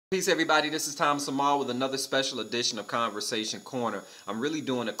Peace everybody, this is Amal with another special edition of Conversation Corner. I'm really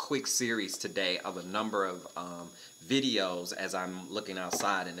doing a quick series today of a number of videos as I'm looking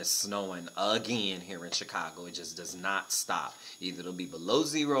outside and it's snowing again here in Chicago. It just does not stop. Either it'll be below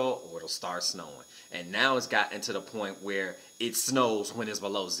zero or it'll start snowing. And now it's gotten to the point where it snows when it's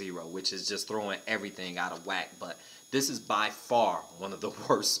below zero, which is just throwing everything out of whack. But this is by far one of the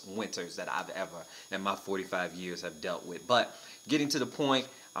worst winters that I've ever in my 45 years have dealt with. But getting to the point,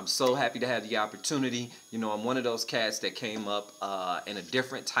 I'm so happy to have the opportunity. You know, I'm one of those cats that came up in a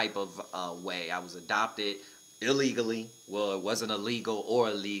different type of way. I was adopted illegally. Well, it wasn't illegal or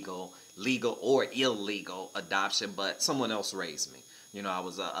illegal, legal or illegal adoption, but someone else raised me. You know, I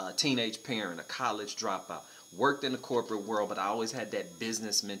was a teenage parent, a college dropout, worked in the corporate world, but I always had that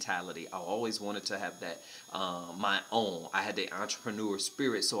business mentality. I always wanted to have that my own. I had the entrepreneur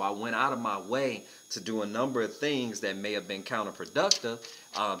spirit, so I went out of my way to do a number of things that may have been counterproductive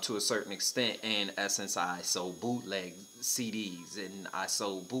to a certain extent. In essence, I sold bootleg CDs, and I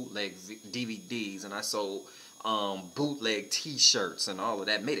sold bootleg DVDs, and I sold bootleg T-shirts and all of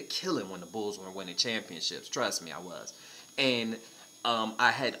that. Made a killing when the Bulls were winning championships. Trust me, I was. And I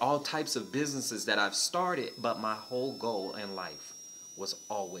had all types of businesses that I've started, but my whole goal in life was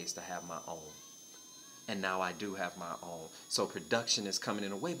always to have my own. And now I do have my own. So production is coming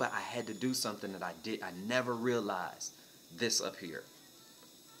in a way, but I had to do something that I never realized this up here.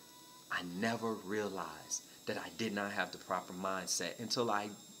 I never realized that I did not have the proper mindset until I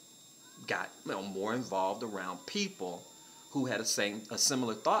got more involved around people who had a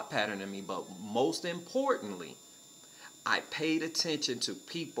similar thought pattern to me, but most importantly, I paid attention to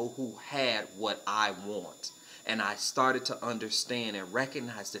people who had what I want. And I started to understand and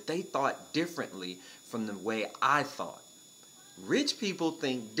recognize that they thought differently from the way I thought. Rich people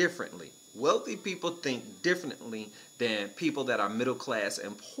think differently. Wealthy people think differently than people that are middle class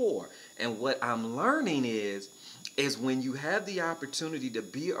and poor. And what I'm learning is when you have the opportunity to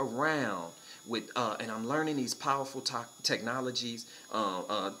be around with, and I'm learning these powerful technologies,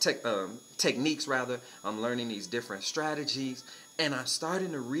 techniques rather. I'm learning these different strategies, and I'm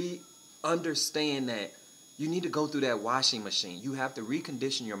starting to understand that you need to go through that washing machine. You have to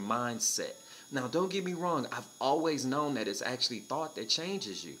recondition your mindset. Now, don't get me wrong. I've always known that it's actually thought that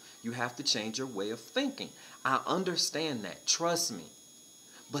changes you. You have to change your way of thinking. I understand that. Trust me.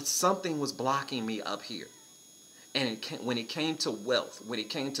 But something was blocking me up here. And when it came to wealth, when it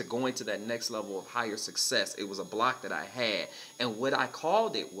came to going to that next level of higher success, it was a block that I had. And what I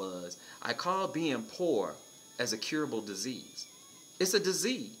called it was, I called being poor as a curable disease. It's a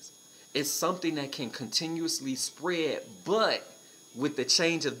disease. It's something that can continuously spread, but with the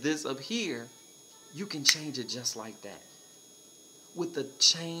change of this up here, you can change it just like that. With the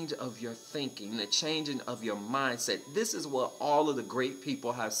change of your thinking, the changing of your mindset. This is what all of the great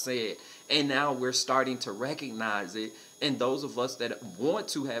people have said. And now we're starting to recognize it. And those of us that want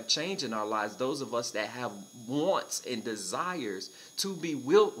to have change in our lives, those of us that have wants and desires to be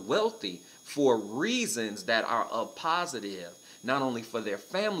wealthy for reasons that are of positive, not only for their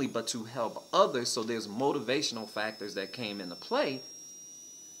family, but to help others. So there's motivational factors that came into play.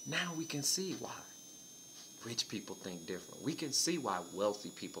 Now we can see why rich people think different. We can see why wealthy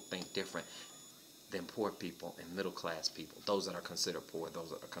people think different than poor people and middle class people. Those that are considered poor,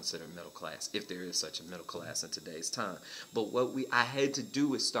 those that are considered middle class, if there is such a middle class in today's time. But what I had to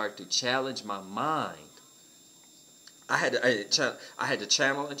do is start to challenge my mind. I had to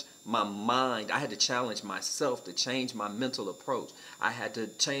challenge my mind. I had to challenge myself to change my mental approach. I had to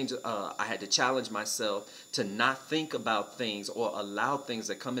challenge myself to not think about things or allow things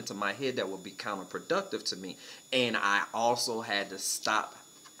that come into my head that will be counterproductive to me. And I also had to stop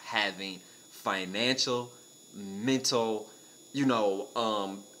having financial, mental,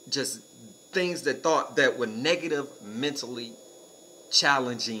 just things that were negative, mentally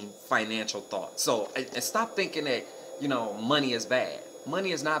challenging financial thoughts. So and stop thinking that money is bad.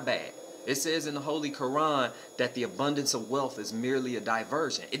 Money is not bad. It says in the Holy Quran that the abundance of wealth is merely a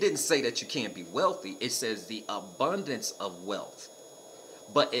diversion. It didn't say that you can't be wealthy. It says the abundance of wealth.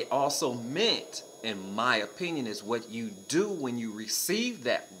 But it also meant, in my opinion, is what you do when you receive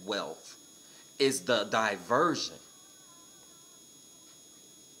that wealth is the diversion.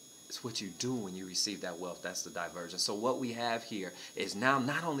 It's what you do when you receive that wealth. That's the diversion. So what we have here is now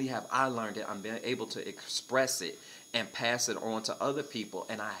not only have I learned it, I'm being able to express it and pass it on to other people.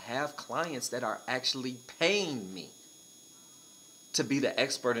 And I have clients that are actually paying me to be the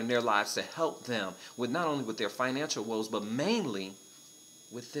expert in their lives to help them with not only with their financial woes, but mainly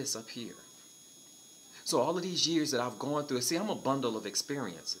with this up here. So all of these years that I've gone through, see, I'm a bundle of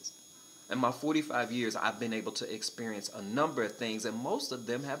experiences. In my 45 years, I've been able to experience a number of things, and most of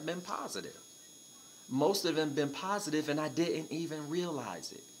them have been positive. Most of them have been positive, and I didn't even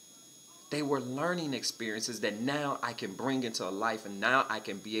realize it. They were learning experiences that now I can bring into a life, and now I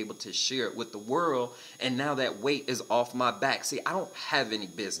can be able to share it with the world, and now that weight is off my back. See, I don't have any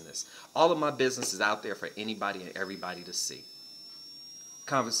business. All of my business is out there for anybody and everybody to see.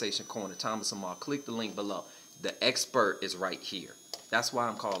 Conversation Corner, Thomas Amal. Click the link below. The expert is right here. That's why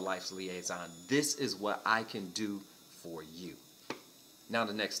I'm called Life's Liaison. This is what I can do for you. Now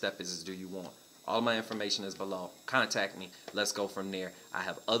the next step is do you want? All my information is below. Contact me. Let's go from there. I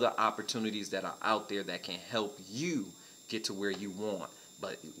have other opportunities that are out there that can help you get to where you want.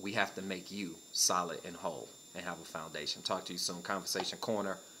 But we have to make you solid and whole and have a foundation. Talk to you soon. Conversation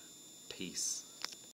Corner. Peace.